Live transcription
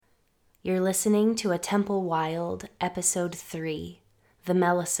You're listening to A Temple Wild, Episode 3, The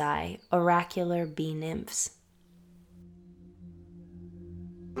Melissae, Oracular Bee Nymphs.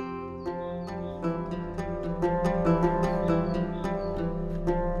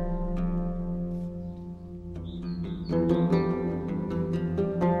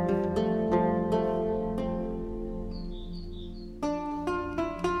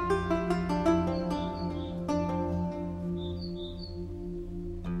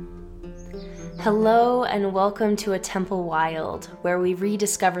 Hello and welcome to A Temple Wild, where we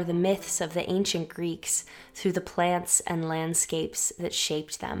rediscover the myths of the ancient Greeks through the plants and landscapes that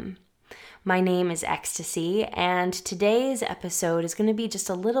shaped them. My name is Ecstasy, and today's episode is going to be just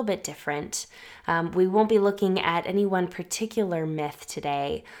a little bit different. We won't be looking at any one particular myth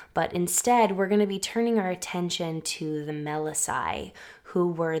today, but instead we're going to be turning our attention to the Melissae, who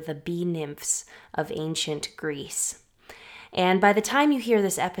were the bee nymphs of ancient Greece. And by the time you hear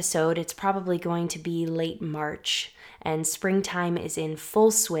this episode, it's probably going to be late March, and springtime is in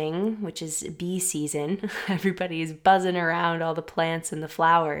full swing, which is bee season. Everybody is buzzing around all the plants and the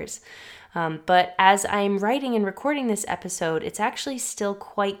flowers. But as I'm writing and recording this episode, it's actually still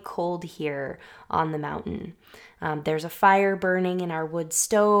quite cold here on the mountain. There's a fire burning in our wood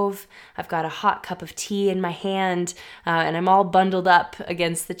stove. I've got a hot cup of tea in my hand, and I'm all bundled up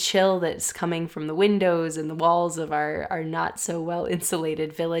against the chill that's coming from the windows and the walls of our not so well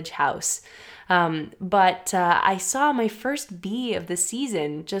insulated village house. But I saw my first bee of the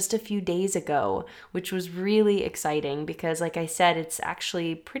season just a few days ago, which was really exciting because, like I said, it's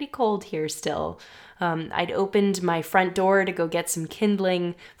actually pretty cold here still. I'd opened my front door to go get some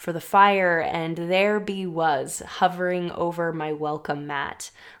kindling for the fire, and there bee was, hovering over my welcome mat,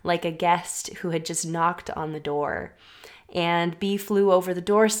 like a guest who had just knocked on the door. And bee flew over the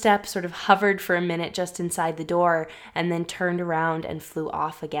doorstep, sort of hovered for a minute just inside the door, and then turned around and flew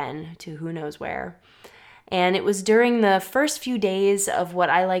off again to who knows where. And it was during the first few days of what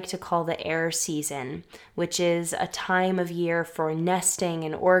I like to call the air season, which is a time of year for nesting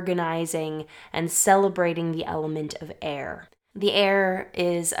and organizing and celebrating the element of air. The air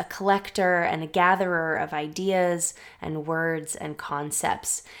is a collector and a gatherer of ideas and words and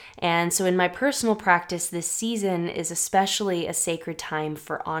concepts. And so in my personal practice, this season is especially a sacred time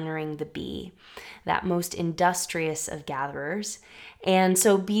for honoring the bee, that most industrious of gatherers. And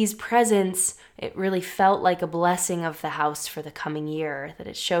so bees' presence, it really felt like a blessing of the house for the coming year, that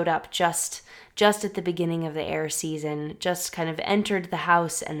it showed up just at the beginning of the air season, just kind of entered the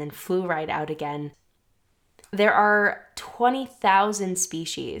house and then flew right out again. There are 20,000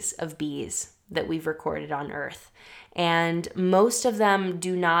 species of bees that we've recorded on Earth, and most of them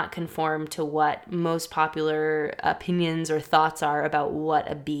do not conform to what most popular opinions or thoughts are about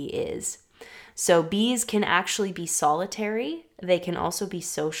what a bee is. So bees can actually be solitary, they can also be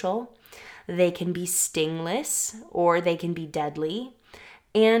social, they can be stingless, or they can be deadly.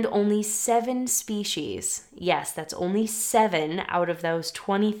 And only 7 species, yes, that's only 7 out of those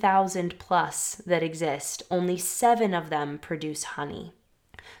 20,000 plus that exist, only 7 of them produce honey.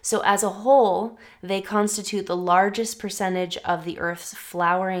 So as a whole, they constitute the largest percentage of the Earth's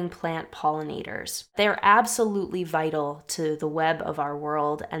flowering plant pollinators. They're absolutely vital to the web of our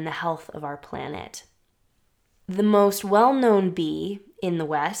world and the health of our planet. The most well-known bee in the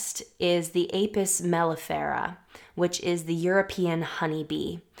West is the Apis mellifera, which is the European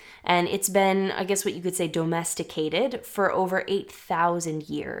honeybee. And it's been, I guess what you could say, domesticated for over 8,000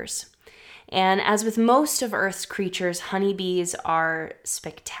 years. And as with most of Earth's creatures, honeybees are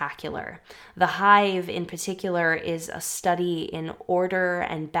spectacular. The hive in particular is a study in order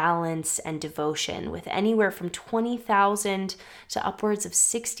and balance and devotion, with anywhere from 20,000 to upwards of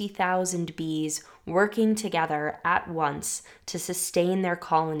 60,000 bees working together at once to sustain their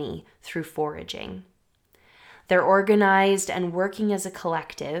colony through foraging. They're organized and working as a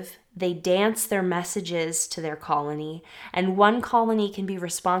collective. They dance their messages to their colony, and one colony can be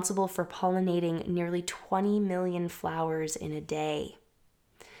responsible for pollinating nearly 20 million flowers in a day.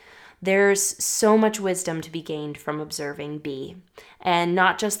 There's so much wisdom to be gained from observing bee, and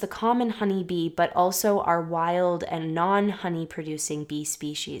not just the common honeybee, but also our wild and non-honey producing bee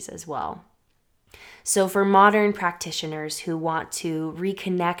species as well. So for modern practitioners who want to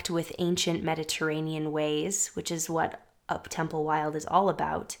reconnect with ancient Mediterranean ways, which is what Up Temple Wild is all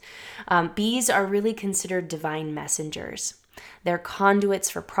about, bees are really considered divine messengers. They're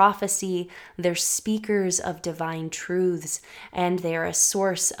conduits for prophecy, they're speakers of divine truths, and they're a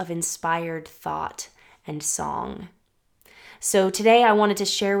source of inspired thought and song. So today I wanted to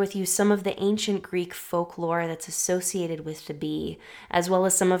share with you some of the ancient Greek folklore that's associated with the bee, as well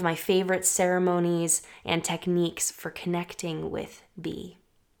as some of my favorite ceremonies and techniques for connecting with bee.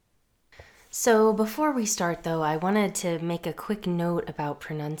 So before we start, though, I wanted to make a quick note about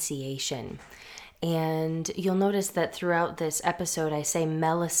pronunciation. And you'll notice that throughout this episode, I say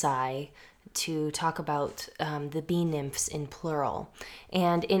Melissae to talk about the bee nymphs in plural.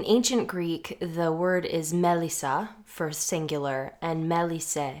 And in ancient Greek, the word is Melissa for singular and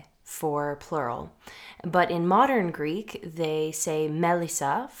Melissae for plural. But in modern Greek, they say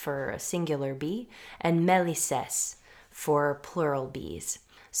Melissa for a singular bee and Melisses for plural bees.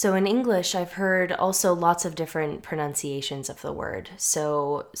 So in English, I've heard also lots of different pronunciations of the word.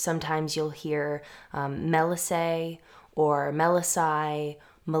 So sometimes you'll hear Melissae or Melissae,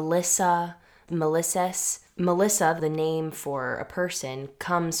 Melissa, Melissae. Melissa, the name for a person,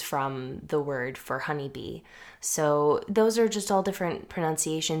 comes from the word for honeybee. So those are just all different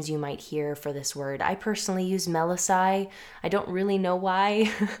pronunciations you might hear for this word. I personally use Melissae. I don't really know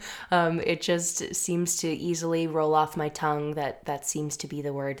why. It just seems to easily roll off my tongue. That seems to be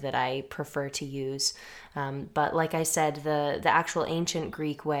the word that I prefer to use. But like I said, the actual ancient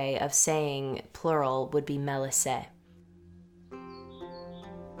Greek way of saying plural would be Melissae.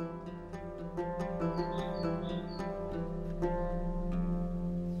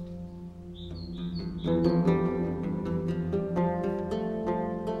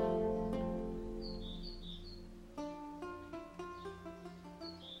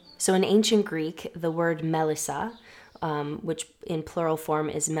 So in ancient Greek, the word Melissa, which in plural form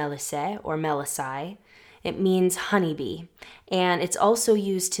is Melissae or Melissae, it means honeybee. And it's also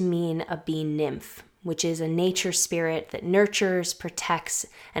used to mean a bee nymph, which is a nature spirit that nurtures, protects,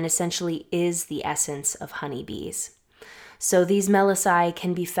 and essentially is the essence of honeybees. So these Melissae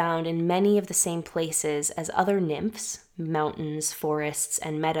can be found in many of the same places as other nymphs, mountains, forests,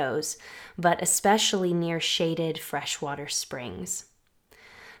 and meadows, but especially near shaded freshwater springs.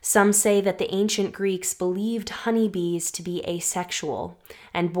 Some say that the ancient Greeks believed honeybees to be asexual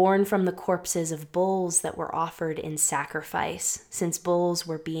and born from the corpses of bulls that were offered in sacrifice, since bulls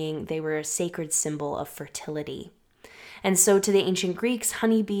were a sacred symbol of fertility. And so to the ancient Greeks,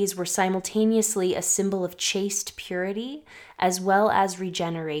 honeybees were simultaneously a symbol of chaste purity as well as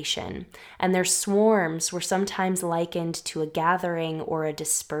regeneration, and their swarms were sometimes likened to a gathering or a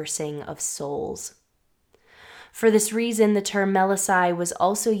dispersing of souls. For this reason, the term Melissae was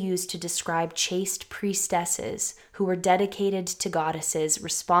also used to describe chaste priestesses who were dedicated to goddesses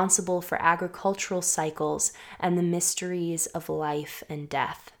responsible for agricultural cycles and the mysteries of life and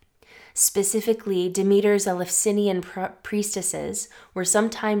death. Specifically, Demeter's Eleusinian priestesses were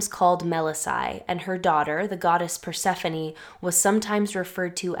sometimes called Melissae, and her daughter, the goddess Persephone, was sometimes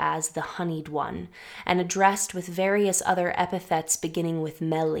referred to as the honeyed one, and addressed with various other epithets beginning with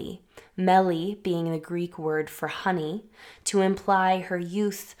Meli. Meli being the Greek word for honey, to imply her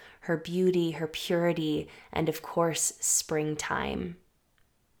youth, her beauty, her purity, and of course, springtime.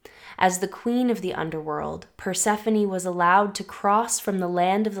 As the queen of the underworld, Persephone was allowed to cross from the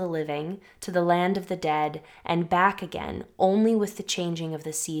land of the living to the land of the dead and back again only with the changing of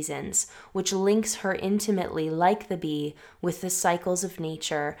the seasons, which links her intimately, like the bee, with the cycles of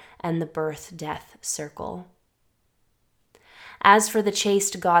nature and the birth-death circle. As for the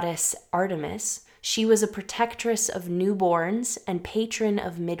chaste goddess Artemis, she was a protectress of newborns and patron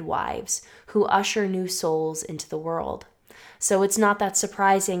of midwives who usher new souls into the world. So it's not that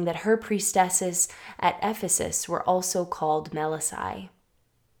surprising that her priestesses at Ephesus were also called Melissae.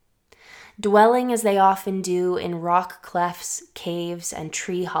 Dwelling as they often do in rock clefts, caves, and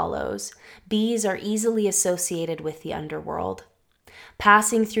tree hollows, bees are easily associated with the underworld.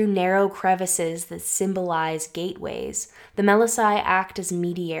 Passing through narrow crevices that symbolize gateways, the Melissae act as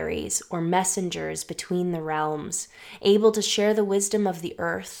mediaries or messengers between the realms, able to share the wisdom of the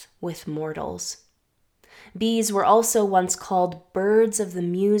earth with mortals. Bees were also once called birds of the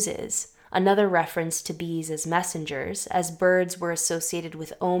muses, another reference to bees as messengers, as birds were associated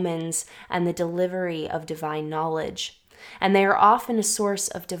with omens and the delivery of divine knowledge, and they are often a source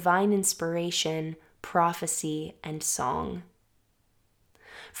of divine inspiration, prophecy, and song.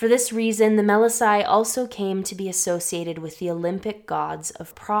 For this reason, the Melissae also came to be associated with the Olympic gods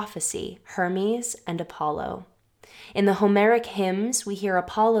of prophecy, Hermes and Apollo. In the Homeric hymns, we hear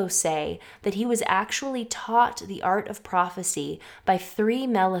Apollo say that he was actually taught the art of prophecy by 3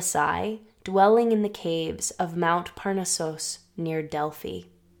 Melissae dwelling in the caves of Mount Parnassus near Delphi.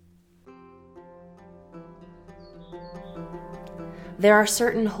 There are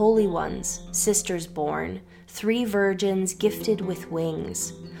certain holy ones, sisters born, 3 virgins gifted with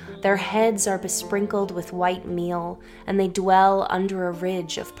wings. Their heads are besprinkled with white meal, and they dwell under a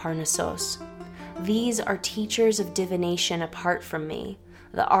ridge of Parnassus. These are teachers of divination apart from me.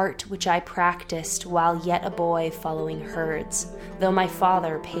 the art which I practiced while yet a boy following herds, though my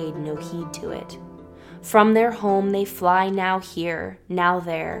father paid no heed to it. From their home they fly now here, now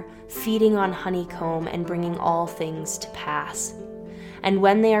there, feeding on honeycomb and bringing all things to pass. And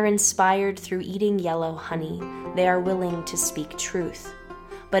when they are inspired through eating yellow honey, they are willing to speak truth.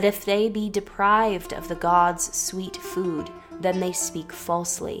 But if they be deprived of the gods' sweet food, then they speak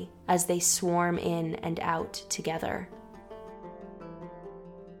falsely, as they swarm in and out together.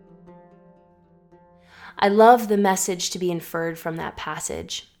 I love the message to be inferred from that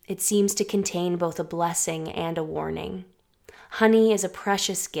passage. It seems to contain both a blessing and a warning. Honey is a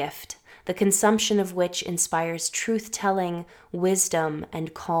precious gift, the consumption of which inspires truth-telling, wisdom,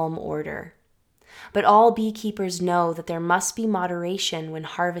 and calm order. But all beekeepers know that there must be moderation when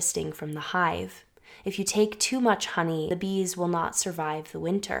harvesting from the hive. If you take too much honey, the bees will not survive the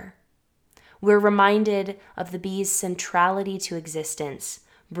winter. We're reminded of the bee's centrality to existence,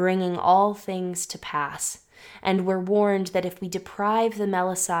 bringing all things to pass, and we're warned that if we deprive the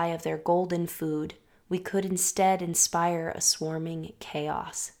Melissae of their golden food, we could instead inspire a swarming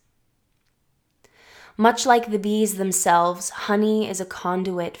chaos. Much like the bees themselves, honey is a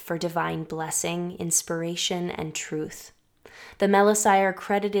conduit for divine blessing, inspiration, and truth. The Melissae are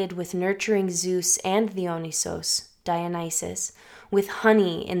credited with nurturing Zeus and Dionysus, with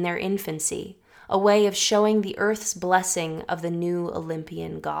honey in their infancy, a way of showing the earth's blessing of the new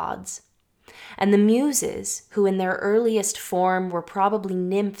Olympian gods. And the Muses, who in their earliest form were probably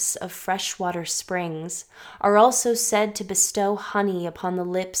nymphs of freshwater springs, are also said to bestow honey upon the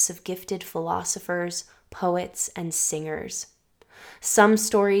lips of gifted philosophers, poets, and singers. Some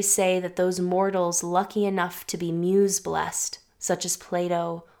stories say that those mortals lucky enough to be muse-blessed, such as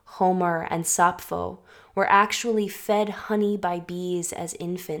Plato, Homer, and Sappho, were actually fed honey by bees as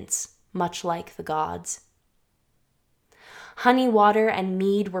infants, much like the gods. Honey, water, and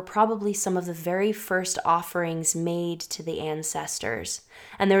mead were probably some of the very first offerings made to the ancestors,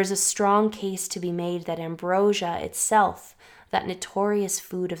 and there is a strong case to be made that ambrosia itself, that notorious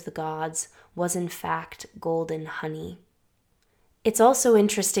food of the gods, was in fact golden honey. It's also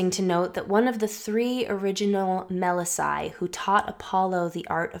interesting to note that one of the 3 original Melissae who taught Apollo the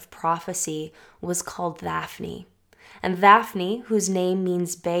art of prophecy was called Daphne. And Daphne, whose name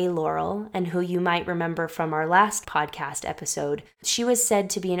means bay laurel, and who you might remember from our last podcast episode, she was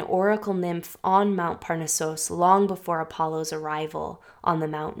said to be an oracle nymph on Mount Parnassus long before Apollo's arrival on the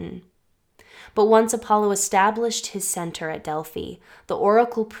mountain. But once Apollo established his center at Delphi, the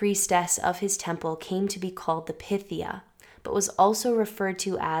oracle priestess of his temple came to be called the Pythia, but was also referred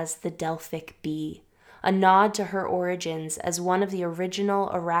to as the Delphic bee, a nod to her origins as one of the original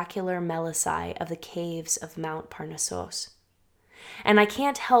oracular Melissae of the caves of Mount Parnassus. And I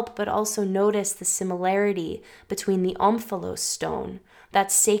can't help but also notice the similarity between the omphalos stone,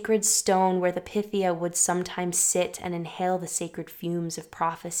 that sacred stone where the Pythia would sometimes sit and inhale the sacred fumes of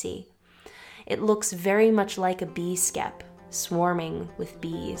prophecy. It looks very much like a bee skep, swarming with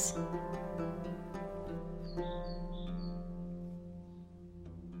bees.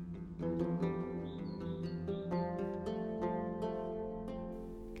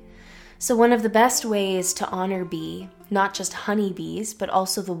 So one of the best ways to honor bee, not just honeybees, but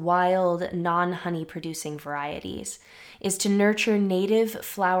also the wild, non-honey producing varieties, is to nurture native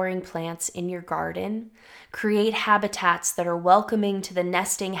flowering plants in your garden, create habitats that are welcoming to the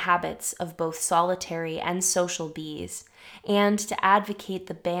nesting habits of both solitary and social bees, and to advocate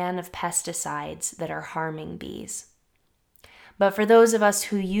the ban of pesticides that are harming bees. But for those of us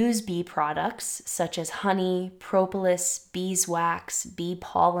who use bee products, such as honey, propolis, beeswax, bee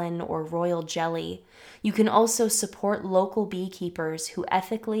pollen, or royal jelly, you can also support local beekeepers who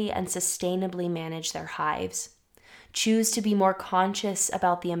ethically and sustainably manage their hives. Choose to be more conscious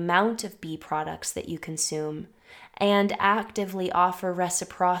about the amount of bee products that you consume, and actively offer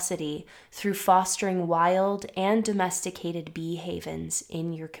reciprocity through fostering wild and domesticated bee havens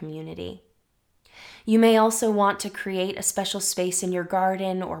in your community. You may also want to create a special space in your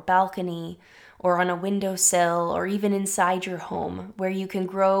garden or balcony, or on a windowsill, or even inside your home, where you can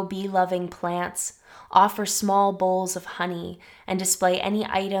grow bee-loving plants, offer small bowls of honey, and display any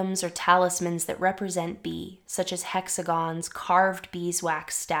items or talismans that represent bee, such as hexagons, carved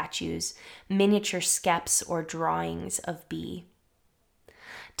beeswax statues, miniature skeps, or drawings of bee.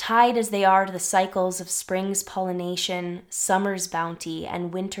 Tied as they are to the cycles of spring's pollination, summer's bounty,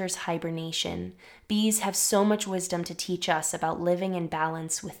 and winter's hibernation, bees have so much wisdom to teach us about living in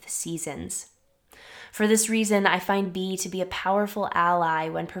balance with the seasons. For this reason, I find bee to be a powerful ally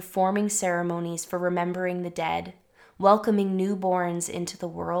when performing ceremonies for remembering the dead, welcoming newborns into the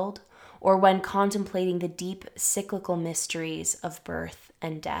world, or when contemplating the deep cyclical mysteries of birth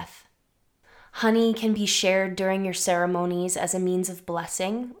and death. Honey can be shared during your ceremonies as a means of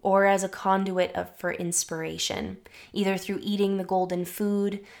blessing or as a conduit for inspiration, either through eating the golden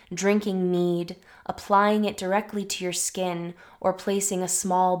food, drinking mead, applying it directly to your skin, or placing a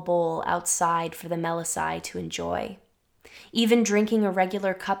small bowl outside for the Melissae to enjoy. Even drinking a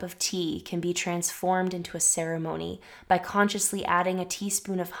regular cup of tea can be transformed into a ceremony by consciously adding a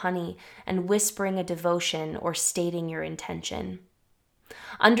teaspoon of honey and whispering a devotion or stating your intention.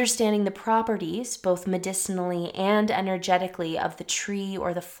 Understanding the properties, both medicinally and energetically, of the tree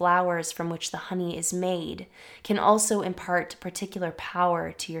or the flowers from which the honey is made can also impart particular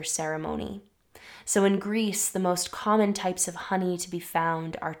power to your ceremony. So in Greece, the most common types of honey to be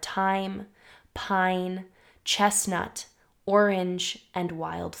found are thyme, pine, chestnut, orange, and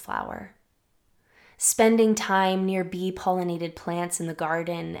wildflower. Spending time near bee-pollinated plants in the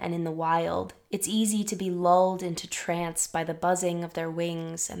garden and in the wild, it's easy to be lulled into trance by the buzzing of their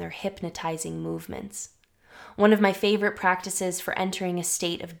wings and their hypnotizing movements. One of my favorite practices for entering a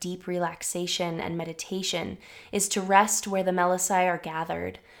state of deep relaxation and meditation is to rest where the Melissae are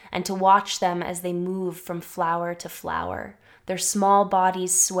gathered and to watch them as they move from flower to flower, their small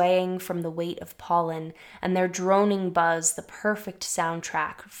bodies swaying from the weight of pollen, and their droning buzz the perfect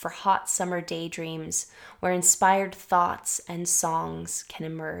soundtrack for hot summer daydreams where inspired thoughts and songs can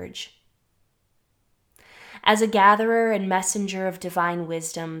emerge. As a gatherer and messenger of divine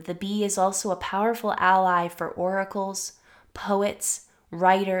wisdom, the bee is also a powerful ally for oracles, poets,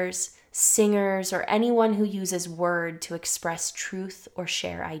 writers, singers, or anyone who uses word to express truth or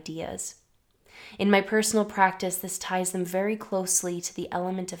share ideas. In my personal practice, this ties them very closely to the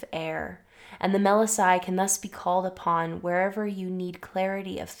element of air, and the Melissae can thus be called upon wherever you need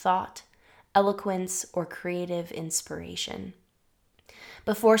clarity of thought, eloquence, or creative inspiration.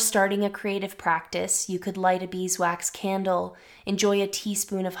 Before starting a creative practice, you could light a beeswax candle, enjoy a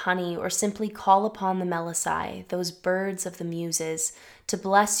teaspoon of honey, or simply call upon the Melissae, those birds of the muses, to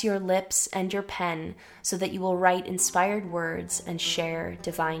bless your lips and your pen so that you will write inspired words and share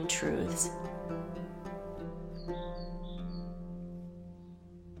divine truths.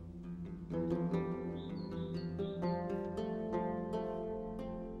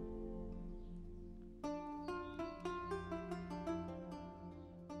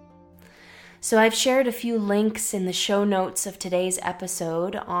 So I've shared a few links in the show notes of today's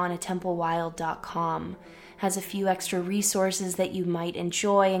episode on aTempleWild.com. Has a few extra resources that you might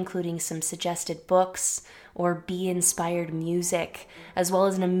enjoy, including some suggested books or bee-inspired music, as well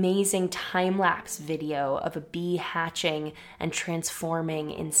as an amazing time-lapse video of a bee hatching and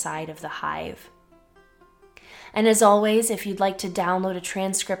transforming inside of the hive. And as always, if you'd like to download a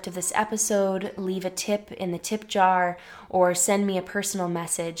transcript of this episode, leave a tip in the tip jar, or send me a personal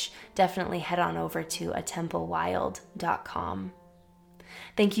message, definitely head on over to aTempleWild.com.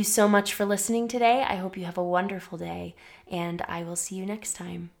 Thank you so much for listening today. I hope you have a wonderful day, and I will see you next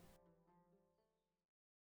time.